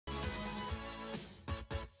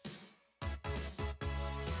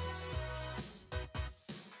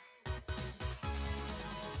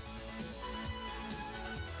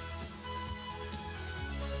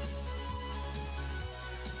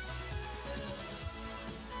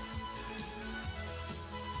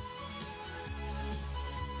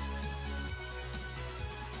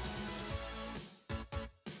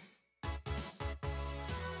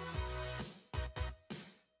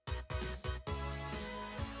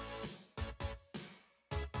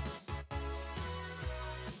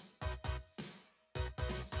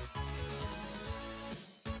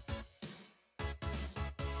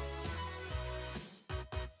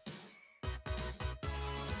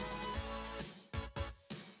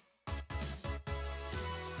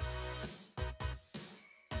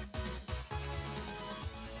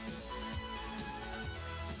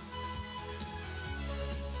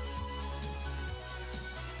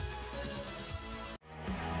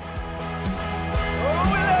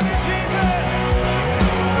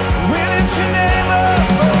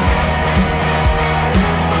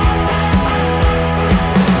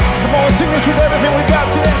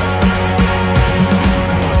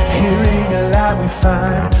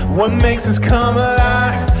find what makes us come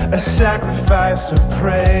alive, a sacrifice of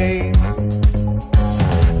praise.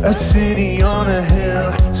 A city on a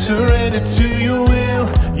hill, surrendered to your will,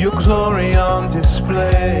 your glory on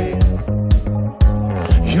display.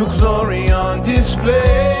 Your glory on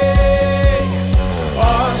display.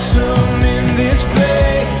 Awesome in this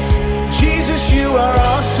place. Jesus, you are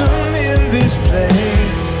awesome in this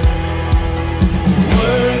place.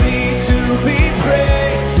 Worthy to be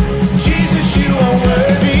praised. Jesus, you are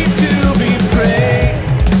worthy to be praised.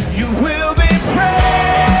 You will be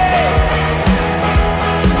praised.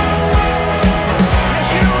 Yes,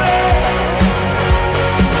 you will.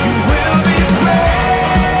 You will be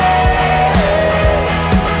praised.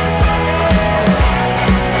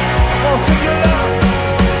 Oh, sing your love.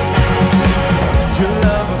 Your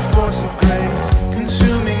love, a force of grace,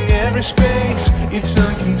 consuming every space. It's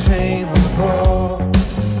uncontainable.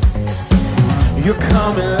 You're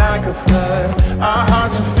coming like a flood. Our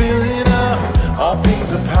hearts are filling up. All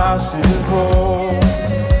things are possible.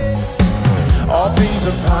 All things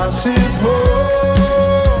are possible.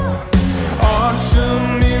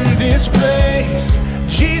 Awesome in this place.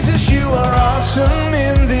 Jesus, you are awesome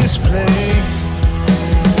in this place.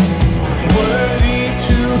 Worthy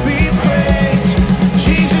to be praised.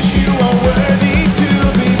 Jesus, you are worthy to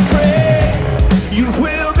be praised. You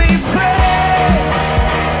will be praised.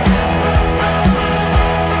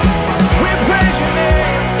 We praise your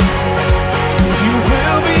name. You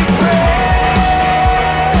will be praised.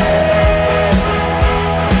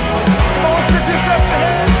 Come on, let's lift this up to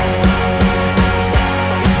him.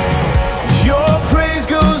 Your praise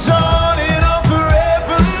goes on and on forever.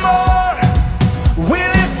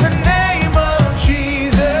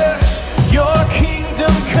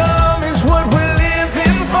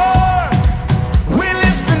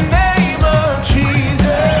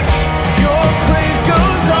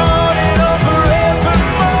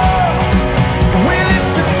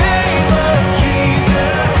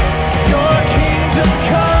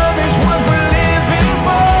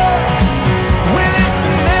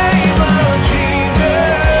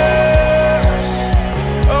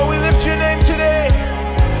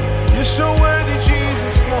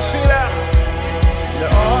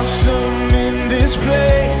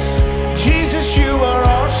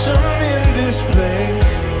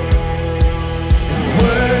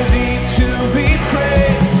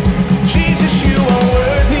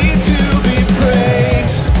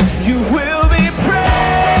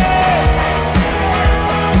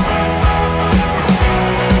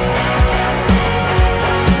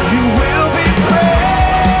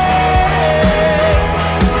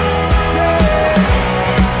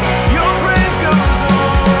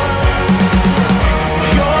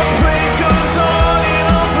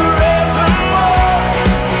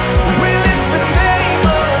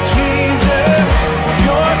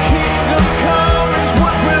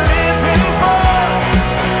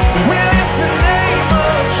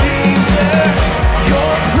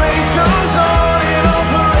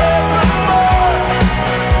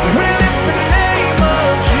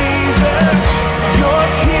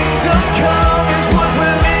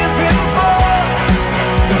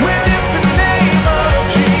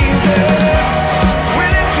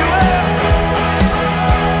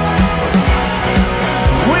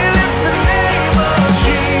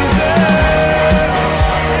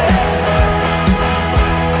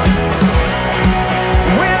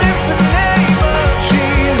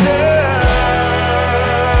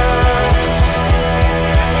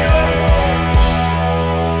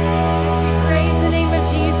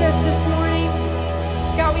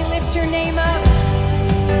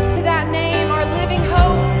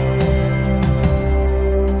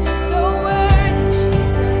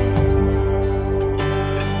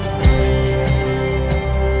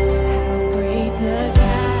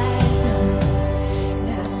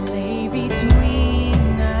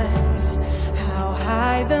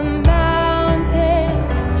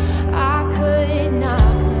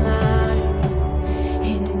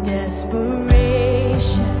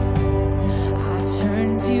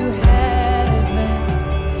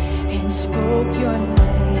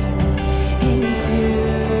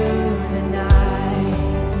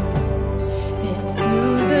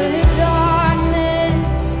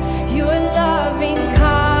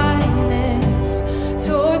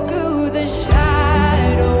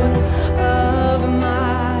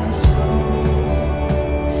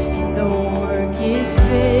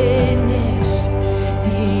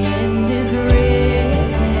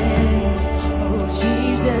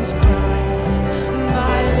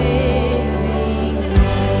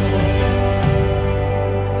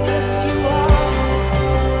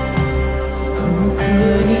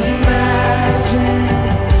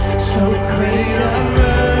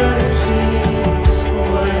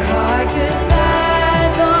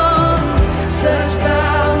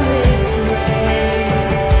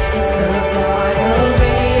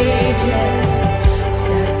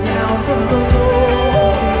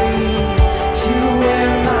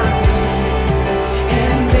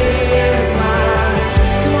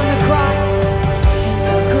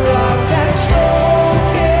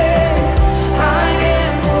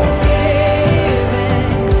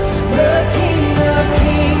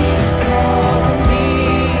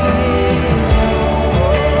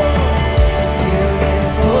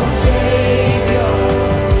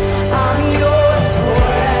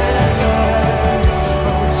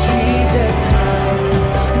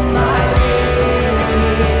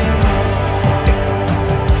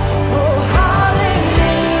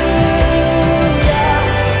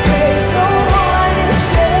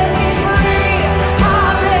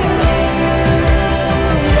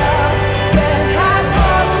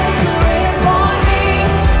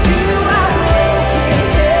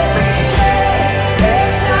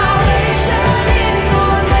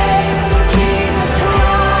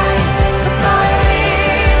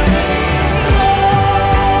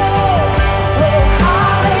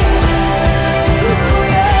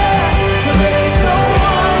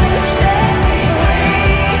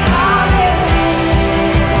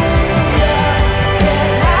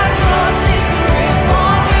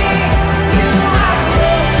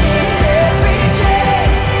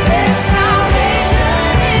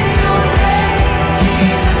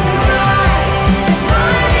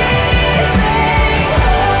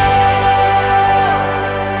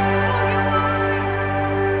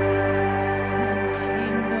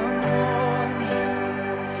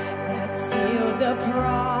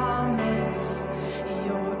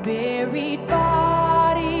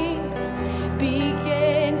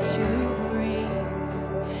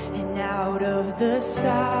 the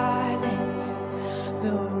silence,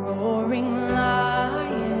 the roaring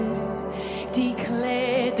lion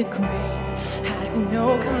declared the grave has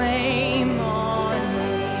no claim on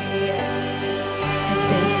me. And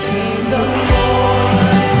then came the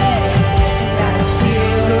morning that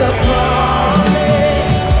sealed the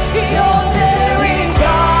promise. Your very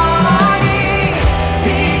body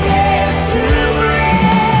began to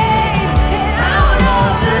breathe, and out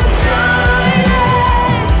of the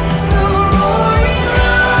silence, the roaring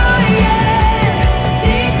lion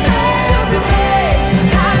declared the grave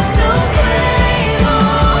has no claim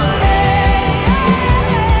on me.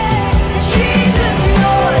 Jesus,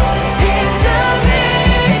 yours is the victory.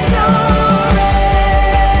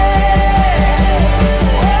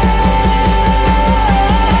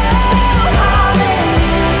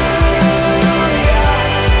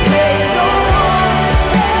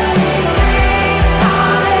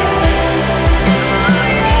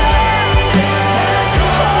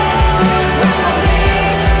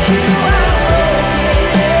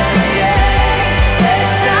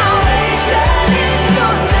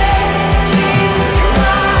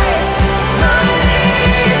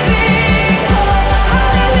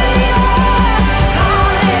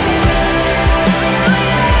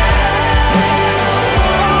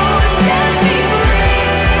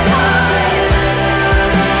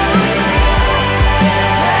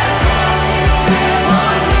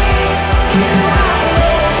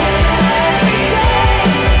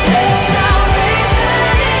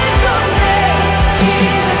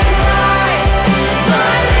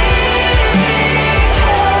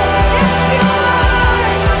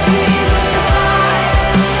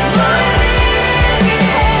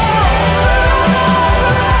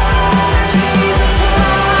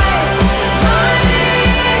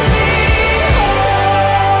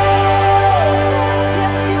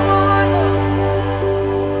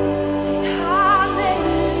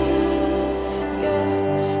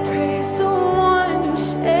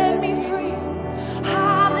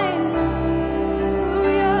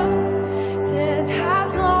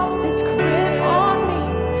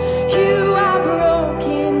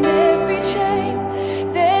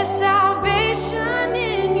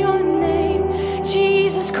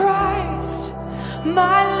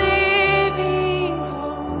 My living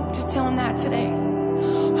hope. Just tell him that today.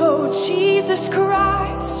 Oh, Jesus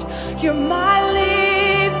Christ, you're my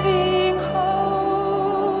living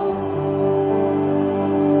hope.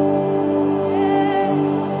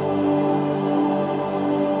 Yes.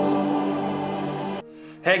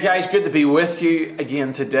 Hey guys, good to be with you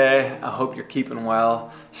again today. I hope you're keeping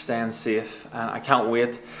well, staying safe, and I can't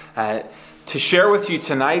wait to share with you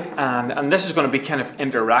tonight. And this is going to be kind of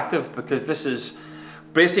interactive, because this is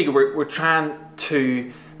basically, we're trying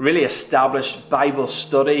to really establish Bible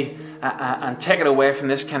study and take it away from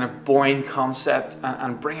this kind of boring concept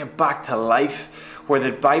and bring it back to life, where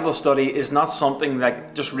the Bible study is not something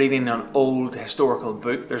like just reading an old historical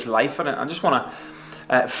book. There's life in it. I just want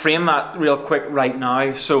to frame that real quick right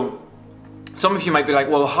now. So some of you might be like,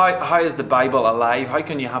 well, how is the Bible alive? How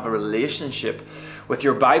can you have a relationship with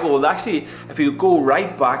your Bible? Well, actually, if you go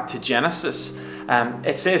right back to Genesis,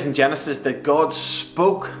 it says in Genesis that God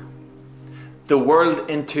spoke the world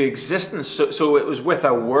into existence. So it was with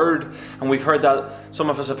a word, and we've heard that, some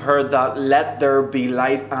of us have heard that, let there be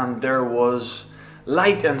light, and there was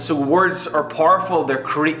light. And so words are powerful, they're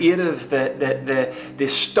creative, they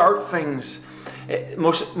start things.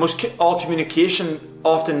 All communication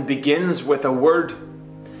often begins with a word.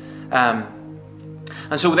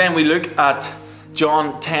 And so then we look at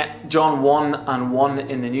John 1 and 1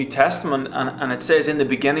 in the New Testament, and it says, in the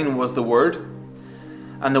beginning was the Word,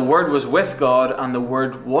 and the Word was with God, and the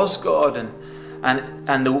Word was God,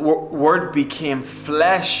 and the Word became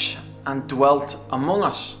flesh and dwelt among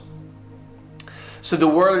us. So the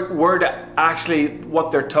word actually,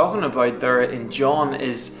 what they're talking about there in John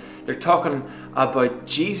is, they're talking about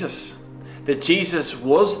Jesus. That Jesus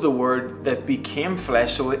was the Word that became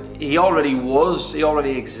flesh. So he already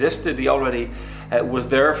existed, he already was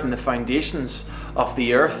there from the foundations of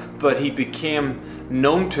the earth, but he became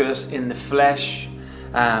known to us in the flesh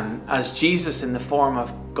as Jesus in the form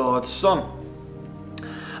of God's Son.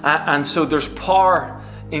 And so there's power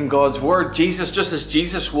in God's Word. Jesus, just as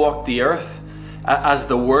Jesus walked the earth as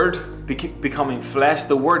the Word becoming flesh,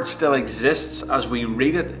 the Word still exists as we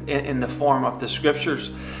read it in the form of the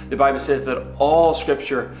Scriptures. The Bible says that all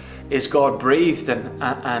Scripture is God-breathed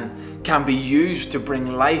and can be used to bring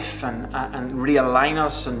life and realign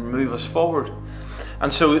us and move us forward.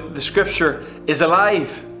 And so the Scripture is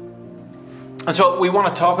alive. And so we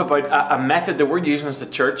want to talk about a method that we're using as the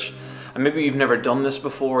church, and maybe you've never done this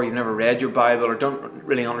before, you've never read your Bible, or don't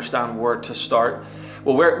really understand where to start.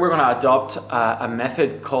 Well, we're going to adopt a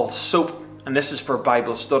method called SOAP, and this is for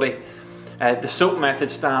Bible study. The SOAP method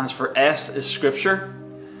stands for S is Scripture,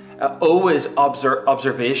 O is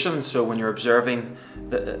observation, so when you're observing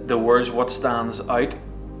the words, what stands out,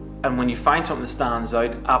 and when you find something that stands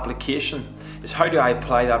out, application is how do I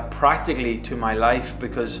apply that practically to my life,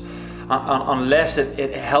 because unless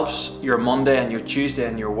it helps your Monday and your Tuesday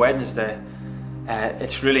and your Wednesday,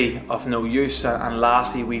 it's really of no use. And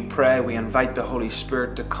lastly, we pray, we invite the Holy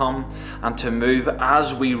Spirit to come and to move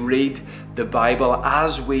as we read the Bible,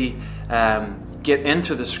 as we get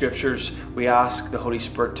into the Scriptures. We ask the Holy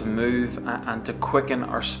Spirit to move and to quicken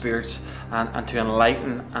our spirits and to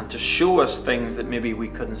enlighten and to show us things that maybe we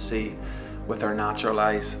couldn't see with our natural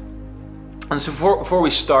eyes. And so before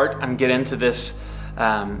we start and get into this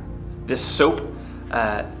this SOAP,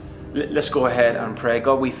 let's go ahead and pray.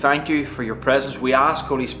 God, we thank you for your presence. We ask,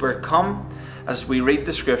 Holy Spirit, come as we read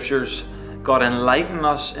the Scriptures. God, enlighten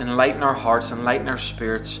us, enlighten our hearts, enlighten our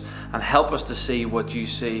spirits, and help us to see what you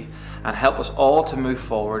see, and help us all to move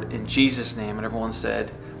forward in Jesus' name. And everyone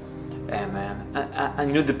said, amen. And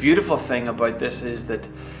you know, the beautiful thing about this is that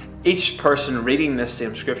each person reading this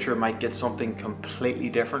same Scripture might get something completely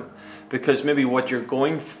different, because maybe what you're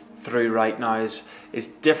going through right now is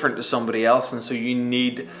different to somebody else, and so you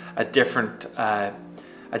need a different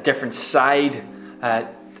side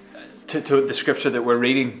to the Scripture that we're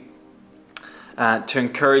reading, to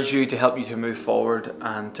encourage you, to help you to move forward,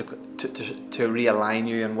 and to realign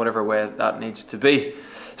you in whatever way that needs to be.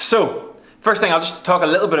 So first thing, I'll just talk a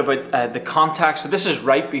little bit about the context. So this is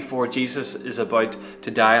right before Jesus is about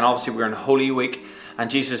to die, and obviously we're in Holy Week, and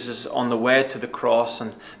Jesus is on the way to the cross,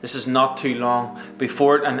 and this is not too long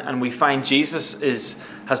before it, and we find Jesus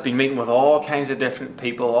has been meeting with all kinds of different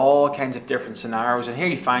people, all kinds of different scenarios, and here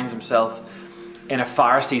he finds himself in a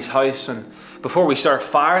Pharisee's house. And before we start,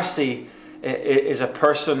 Pharisee is a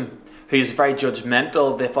person who is very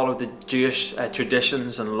judgmental. They followed the Jewish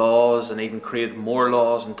traditions and laws, and even created more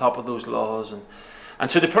laws on top of those laws, and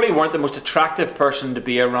so they probably weren't the most attractive person to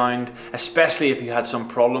be around, especially if you had some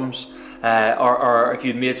problems. Or if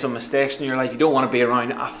you've made some mistakes in your life. You don't want to be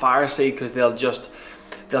around a Pharisee, because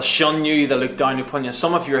they'll shun you, they'll look down upon you.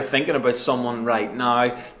 Some of you are thinking about someone right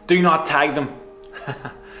now. Do not tag them.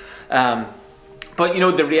 But you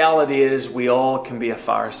know, the reality is we all can be a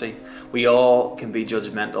Pharisee. We all can be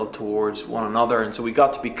judgmental towards one another, and so we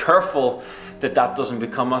got to be careful that doesn't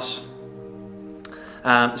become us.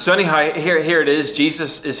 So anyhow, here it is.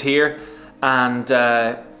 Jesus is here, and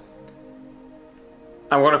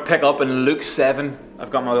I'm going to pick up in Luke 7.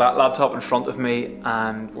 I've got my laptop in front of me,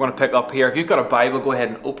 and we're going to pick up here. If you've got a Bible, go ahead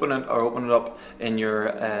and open it, or open it up in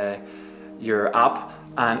your app.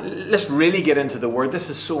 And let's really get into the Word. This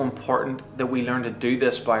is so important that we learn to do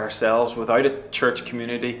this by ourselves without a church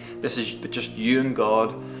community. This is just you and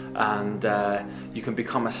God, and you can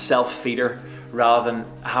become a self-feeder rather than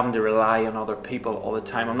having to rely on other people all the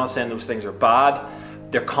time. I'm not saying those things are bad.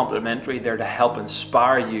 They're complementary. They're to help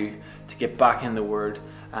inspire you to get back in the Word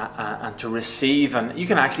and to receive, and you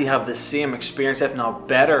can actually have the same experience, if not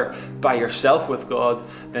better, by yourself with God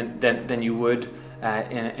than you would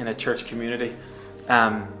in a church community.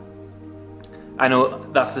 I know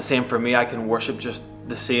that's the same for me. I can worship just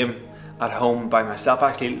the same at home by myself,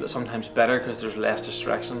 actually sometimes better, because there's less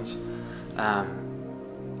distractions.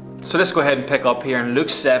 So let's go ahead and pick up here in Luke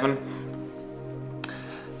 7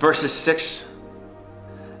 verses 6.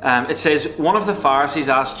 It says, one of the Pharisees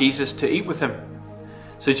asked Jesus to eat with him.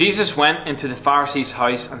 So Jesus went into the Pharisee's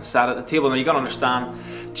house and sat at the table. Now you got to understand,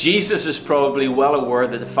 Jesus is probably well aware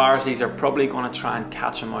that the Pharisees are probably going to try and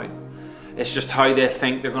catch him out. It's just how they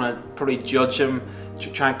think. They're going to probably judge him,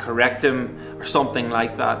 try and correct him, or something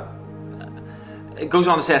like that. It goes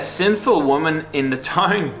on to say, a sinful woman in the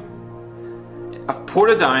town, I've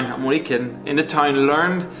poured it down, I'm only kidding, in the town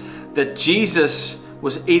learned that Jesus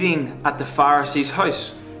was eating at the Pharisee's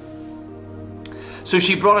house. So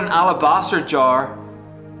she brought an alabaster jar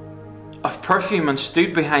of perfume and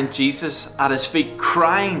stood behind Jesus at his feet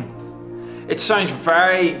crying. It sounds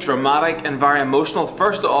very dramatic and very emotional.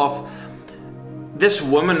 First off, this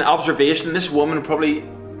woman, observation, this woman probably,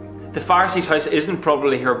 the Pharisee's house isn't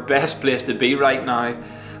probably her best place to be right now,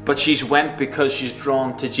 but she's went because she's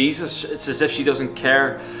drawn to Jesus. It's as if she doesn't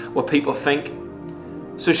care what people think.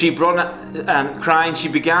 So she brought crying, she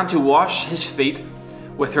began to wash his feet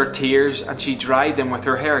with her tears, and she dried them with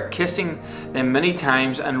her hair, kissing them many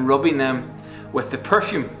times and rubbing them with the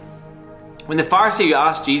perfume. When the Pharisee who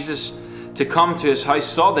asked Jesus to come to his house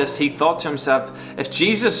saw this, he thought to himself, if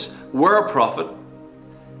Jesus were a prophet,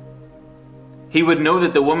 he would know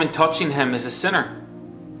that the woman touching him is a sinner.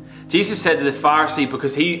 Jesus said to the Pharisee,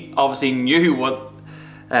 because he obviously knew what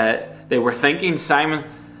they were thinking, Simon,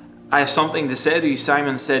 I have something to say to you.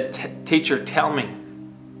 Simon said, Teacher, tell me.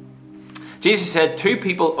 Jesus said 2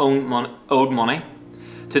 people owed money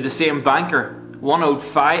to the same banker. One owed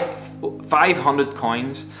 500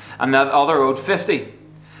 coins and the other owed 50.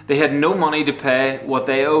 They had no money to pay what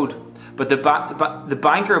they owed. But the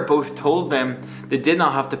banker both told them they did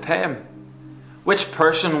not have to pay him. Which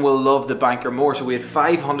person will love the banker more? So we had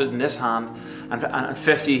 500 in this hand and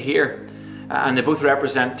 50 here. And they both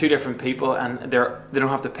represent 2 different people, and they don't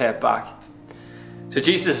have to pay it back. So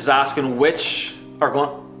Jesus is asking which are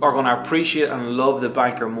going to appreciate and love the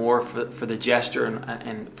banker more for the gesture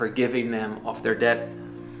and forgiving them of their debt.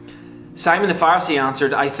 Simon the Pharisee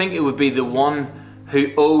answered, I think it would be the one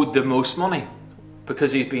who owed the most money,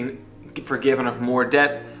 because he's been forgiven of more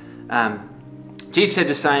debt. Jesus said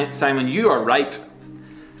to Simon, you are right.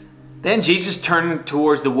 Then Jesus turned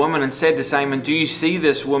towards the woman and said to Simon, do you see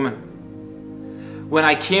this woman? When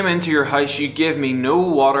I came into your house, you gave me no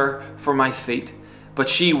water for my feet, but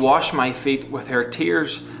she washed my feet with her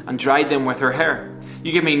tears and dried them with her hair.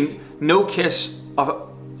 You gave me no kiss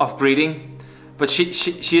of greeting, but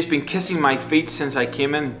she has been kissing my feet since I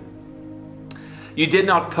came in. You did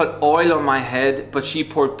not put oil on my head, but she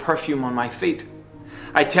poured perfume on my feet.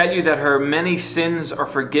 I tell you that her many sins are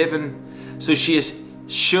forgiven, so she has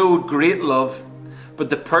showed great love. But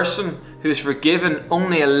the person who is forgiven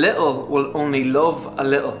only a little will only love a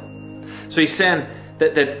little. So he's saying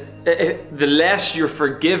that the less you're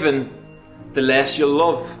forgiven, the less you'll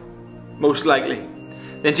love, most likely.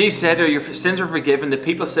 Then Jesus said to her, your sins are forgiven. The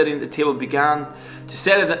people sitting at the table began to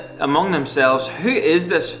say among themselves, who is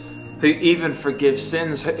this who even forgives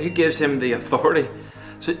sins? Who gives him the authority?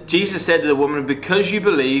 So Jesus said to the woman, because you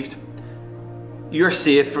believed, you're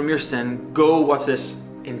saved from your sin. Go, what's this?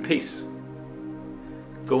 In peace.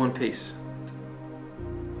 Go in peace.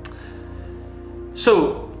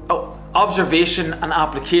 So, observation and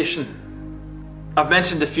application. I've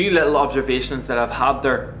mentioned a few little observations that I've had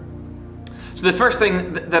there. So the first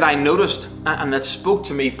thing that I noticed and that spoke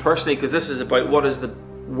to me personally, because this is about what is the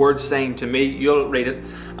word saying to me, you'll read it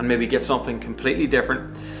and maybe get something completely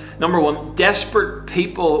different. Number one, desperate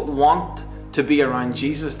people want to be around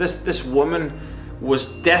Jesus. This woman was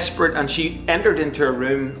desperate, and she entered into a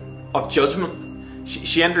room of judgment.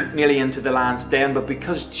 She entered nearly into the lion's den, but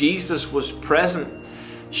because Jesus was present,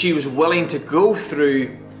 she was willing to go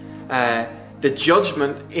through the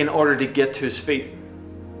judgment in order to get to his feet.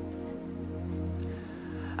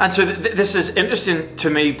 And so this is interesting to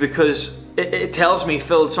me, because it tells me,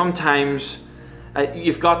 Phil, sometimes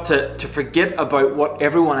you've got to forget about what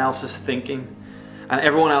everyone else is thinking and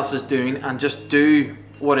everyone else is doing, and just do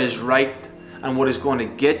what is right and what is going to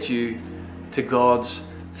get you to God's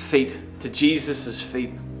feet, to Jesus'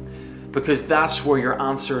 feet, because that's where your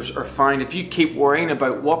answers are found. If you keep worrying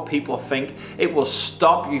about what people think, it will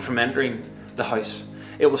stop you from entering the house.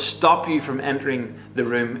 It will stop you from entering the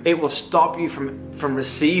room. It will stop you from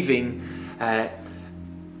receiving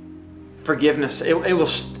forgiveness. It will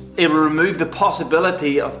remove the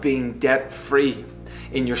possibility of being debt-free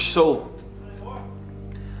in your soul.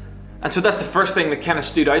 And so that's the first thing that kind of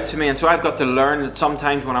stood out to me. And so I've got to learn that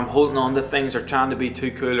sometimes when I'm holding on to things or trying to be too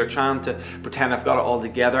cool or trying to pretend I've got it all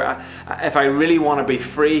together, if I really want to be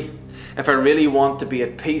free, if I really want to be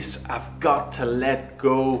at peace, I've got to let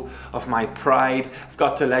go of my pride. I've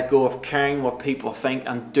got to let go of caring what people think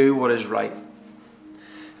and do what is right.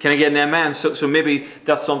 Can I get an amen? So maybe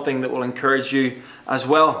that's something that will encourage you as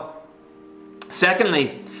well.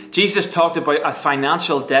 Secondly, Jesus talked about a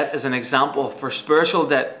financial debt as an example for spiritual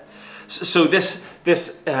debt. So this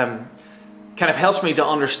kind of helps me to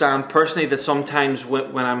understand personally that sometimes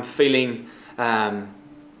when I'm feeling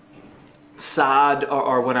sad,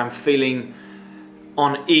 or when I'm feeling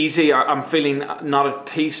uneasy, or I'm feeling not at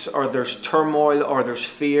peace, or there's turmoil, or there's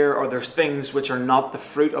fear, or there's things which are not the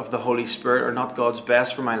fruit of the Holy Spirit, or not God's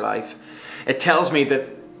best for my life, it tells me that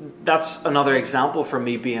that's another example for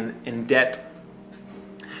me being in debt.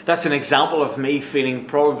 That's an example of me feeling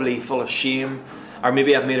probably full of shame, or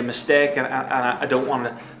maybe I've made a mistake and I don't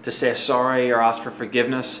want to say sorry or ask for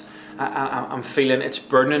forgiveness. I'm feeling it's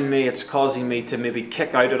burdening me. It's causing me to maybe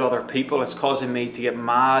kick out at other people. It's causing me to get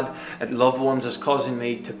mad at loved ones. It's causing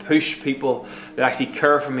me to push people that actually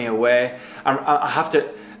care for me away. I have to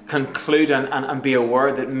conclude and be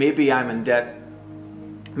aware that maybe I'm in debt.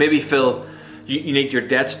 Maybe, Phil, you need your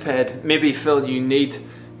debts paid. Maybe, Phil, you need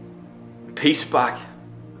peace back.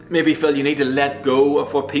 Maybe feel you need to let go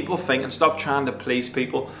of what people think and stop trying to please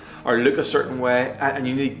people or look a certain way, and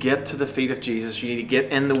you need to get to the feet of Jesus. You need to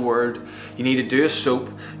get in the Word. You need to do a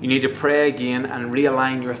soap. You need to pray again and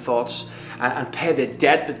realign your thoughts and pay the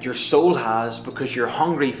debt that your soul has because you're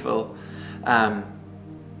hungry, Phil. And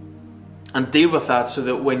deal with that so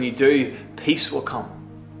that when you do, peace will come.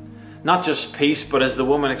 Not just peace, but as the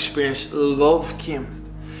woman experienced, love came.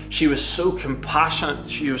 She was so compassionate.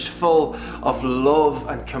 She was full of love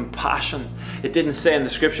and compassion. It didn't say in the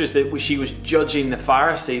scriptures that she was judging the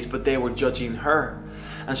Pharisees, but they were judging her.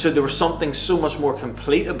 And so there was something so much more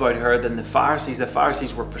complete about her than the Pharisees. The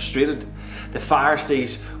Pharisees were frustrated. The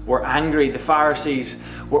Pharisees were angry. The Pharisees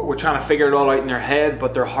were trying to figure it all out in their head,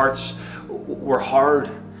 but their hearts were hard.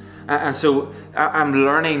 And so I'm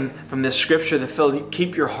learning from this scripture that, Phil,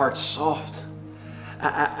 keep your heart soft.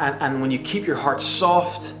 And when you keep your heart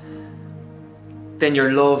soft, then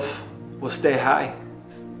your love will stay high.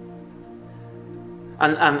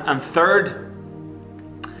 And third,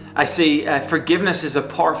 I see forgiveness is a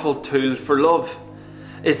powerful tool for love.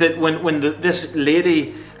 Is that when this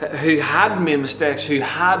lady who had made mistakes, who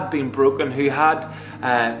had been broken, who had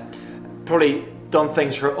probably done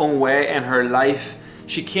things her own way in her life,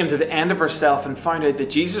 she came to the end of herself and found out that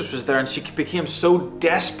Jesus was there, and she became so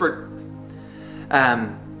desperate.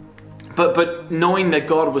 But knowing that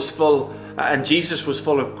God was full and Jesus was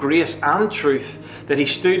full of grace and truth, that he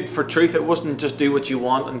stood for truth. It wasn't just do what you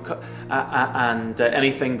want and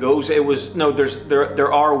anything goes. It was, no,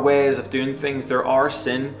 there are ways of doing things. There are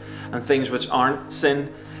sin and things which aren't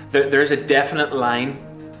sin. There's a definite line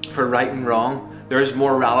for right and wrong. There is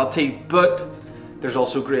morality, but there's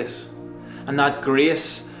also grace. And that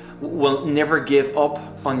grace will never give up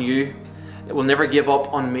on you. It will never give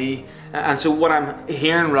up on me. And so what I'm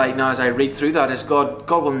hearing right now as I read through that is God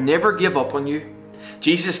will never give up on you.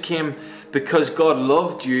 Jesus came because God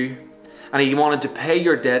loved you, and he wanted to pay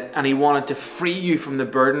your debt, and he wanted to free you from the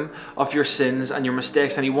burden of your sins and your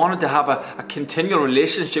mistakes, and he wanted to have a continual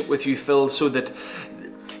relationship with you, Phil, so that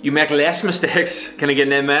you make less mistakes. Can I get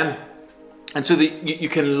an amen? And so that you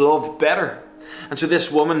can love better. And so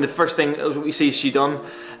this woman, the first thing we see she done,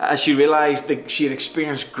 as she realized that she had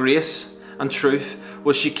experienced grace and truth,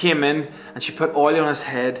 was she came in and she put oil on his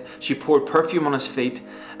head, she poured perfume on his feet,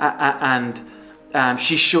 and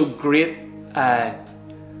she showed great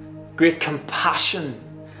compassion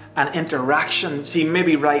and interaction. See,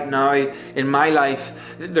 maybe right now in my life,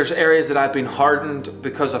 there's areas that I've been hardened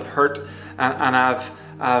because of hurt, and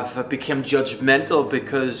I've become judgmental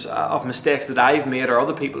because of mistakes that I've made or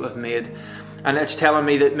other people have made. And it's telling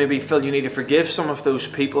me that maybe, Phil, you need to forgive some of those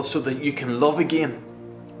people so that you can love again.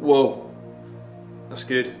 Whoa. That's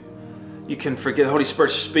good. You can forgive. The Holy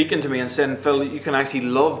Spirit speaking to me and saying, Phil, you can actually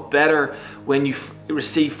love better when you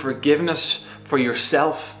receive forgiveness for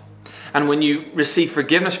yourself. And when you receive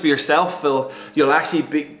forgiveness for yourself, Phil, you'll actually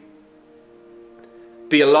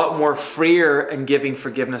be a lot more freer in giving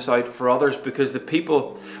forgiveness out for others, because the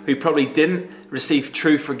people who probably didn't receive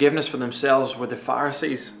true forgiveness for themselves were the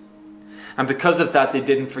Pharisees. And because of that, they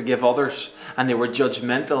didn't forgive others, and they were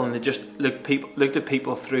judgmental, and they just looked at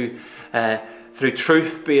people through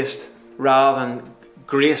truth-based rather than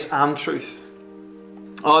grace and truth.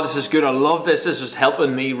 Oh, this is good. I love this. This is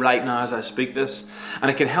helping me right now as I speak this, and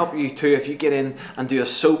it can help you too if you get in and do a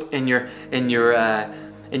soap in your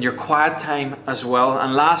quiet time as well.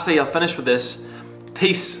 And lastly, I'll finish with this: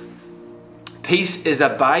 peace. Peace is a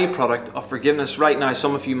byproduct of forgiveness. Right now,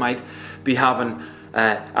 some of you might be having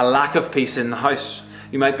a lack of peace in the house.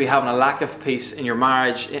 You might be having a lack of peace in your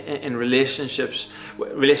marriage, in relationships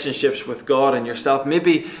with God and yourself.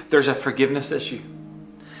 Maybe there's a forgiveness issue.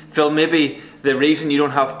 Phil, maybe the reason you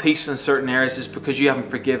don't have peace in certain areas is because you haven't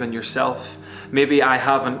forgiven yourself. Maybe I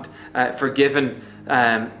haven't forgiven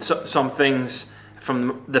some things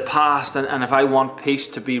from the past, and if I want peace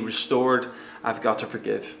to be restored, I've got to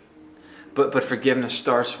forgive. But forgiveness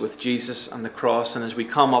starts with Jesus and the cross. And as we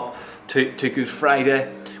come up to Good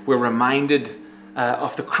Friday, we're reminded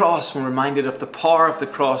of the cross. We're reminded of the power of the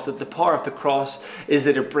cross, that the power of the cross is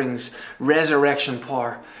that it brings resurrection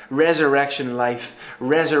power, resurrection life,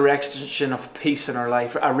 resurrection of peace in our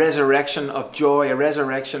life, a resurrection of joy, a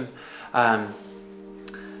resurrection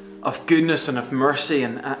of goodness and of mercy.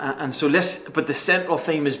 And so but the central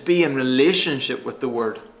theme is be in relationship with the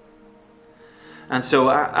Word. And so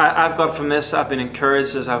I've got from this, I've been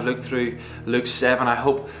encouraged as I've looked through Luke 7. I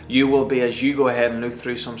hope you will be as you go ahead and look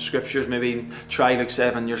through some scriptures. Maybe try Luke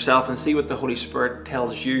 7 yourself and see what the Holy Spirit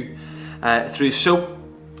tells you through. So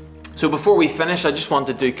before we finish, I just want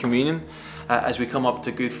to do communion as we come up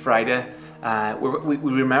to Good Friday. We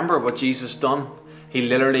remember what Jesus done. He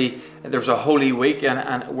literally, there was a Holy Week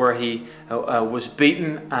and where he was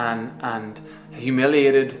beaten and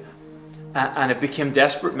humiliated, and it became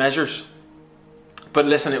desperate measures. But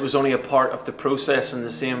listen, it was only a part of the process, and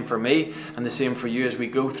the same for me and the same for you as we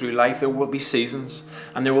go through life. There will be seasons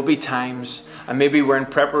and there will be times, and maybe we're in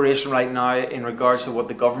preparation right now in regards to what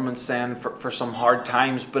the government's saying for some hard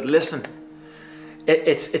times. But listen,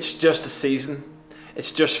 it's just a season.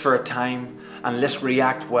 It's just for a time, and let's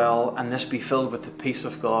react well, and let's be filled with the peace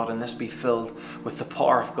of God, and let's be filled with the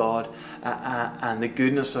power of God and the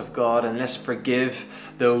goodness of God, and let's forgive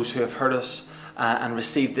those who have hurt us and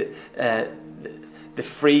receive the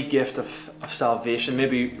free gift of salvation.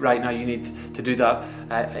 Maybe right now you need to do that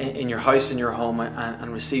in your house, in your home,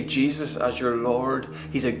 and receive Jesus as your Lord.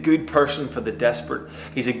 He's a good person for the desperate.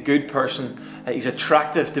 He's a good person. He's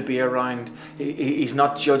attractive to be around. He's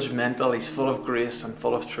not judgmental. He's full of grace and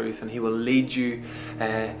full of truth, and he will lead you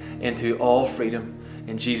into all freedom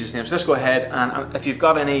in Jesus' name. So let's go ahead, and if you've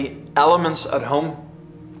got any elements at home,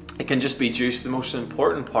 it can just be juice. The most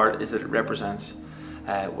important part is that it represents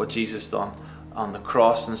what Jesus done on the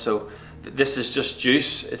cross. And so this is just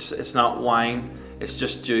juice. It's not wine, it's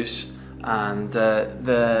just juice. And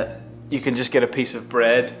you can just get a piece of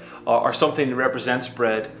bread or something that represents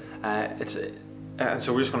bread. And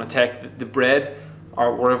so we're just going to take the bread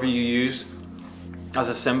or whatever you use as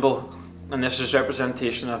a symbol, and this is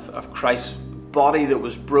representation of Christ's body that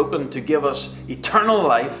was broken to give us eternal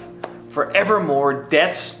life forevermore.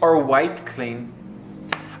 Debts are wiped clean,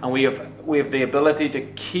 and we have the ability to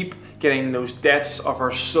keep getting those debts of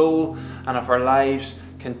our soul and of our lives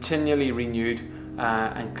continually renewed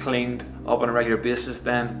and cleaned up on a regular basis.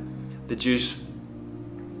 Then the juice,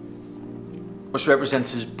 which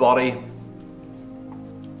represents his body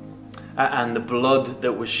and the blood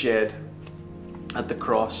that was shed at the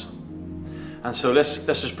cross. And so let's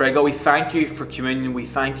just pray. God, we thank you for communion. We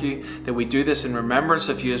thank you that we do this in remembrance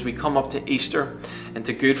of you as we come up to Easter and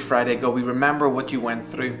to Good Friday. God, we remember what you went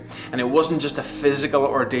through. And it wasn't just a physical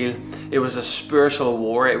ordeal. It was a spiritual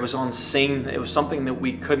war. It was unseen. It was something that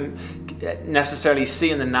we couldn't necessarily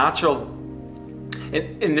see in the natural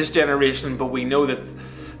in this generation. But we know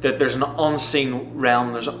that there's an unseen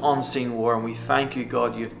realm. There's an unseen war. And we thank you,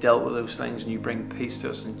 God, you've dealt with those things and you bring peace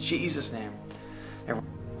to us. In Jesus' name.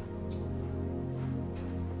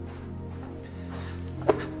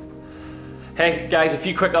 Hey guys, a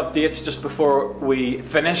few quick updates just before we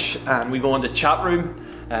finish and we go into chat room.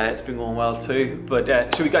 It's been going well too.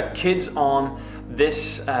 But so we got kids on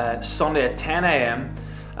this Sunday at 10 a.m.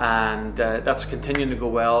 and that's continuing to go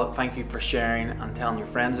well. Thank you for sharing and telling your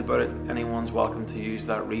friends about it. Anyone's welcome to use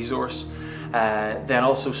that resource. Then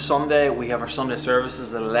also Sunday, we have our Sunday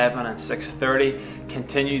services at 11 and 6:30.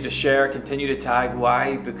 Continue to share, continue to tag.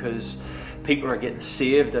 Why? Because people are getting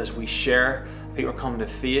saved as we share. People are coming to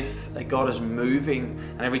faith. God is moving,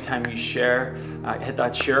 and every time you share, hit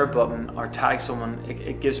that share button or tag someone,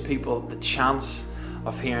 it gives people the chance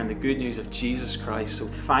of hearing the good news of Jesus Christ. So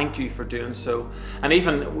thank you for doing so. And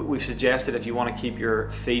even we've suggested if you want to keep your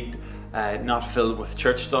feed not filled with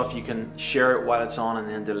church stuff, you can share it while it's on and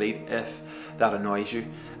then delete if that annoys you.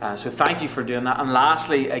 So thank you for doing that. And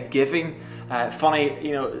lastly, giving. Funny,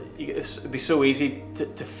 you know, it'd be so easy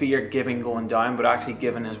to fear giving going down, but actually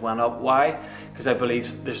giving has went up. Why? Because I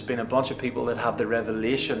believe there's been a bunch of people that have the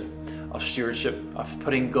revelation of stewardship, of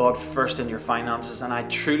putting God first in your finances, and I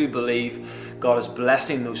truly believe God is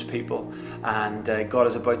blessing those people, and God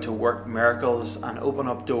is about to work miracles and open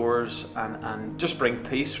up doors and just bring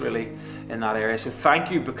peace really in that area. So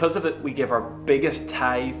thank you. Because of it, we give our biggest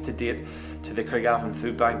tithe to date to the Craigavon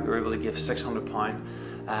Food Bank. We were able to give £600.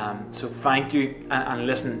 So thank you, and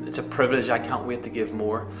listen, it's a privilege. I can't wait to give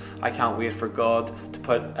more. I can't wait for God to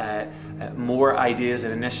put more ideas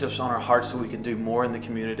and initiatives on our hearts so we can do more in the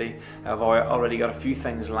community. I've already got a few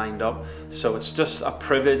things lined up, so it's just a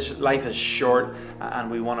privilege. Life is short and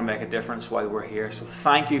we want to make a difference while we're here. So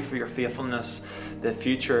thank you for your faithfulness. The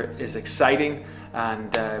future is exciting,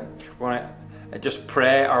 and we're going to just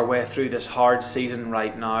pray our way through this hard season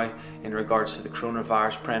right now in regards to the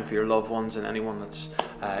coronavirus, praying for your loved ones and anyone that's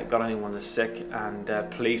got anyone that's sick. And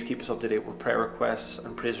please keep us up to date with prayer requests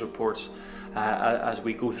and praise reports as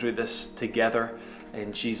we go through this together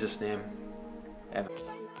in Jesus' name. Amen.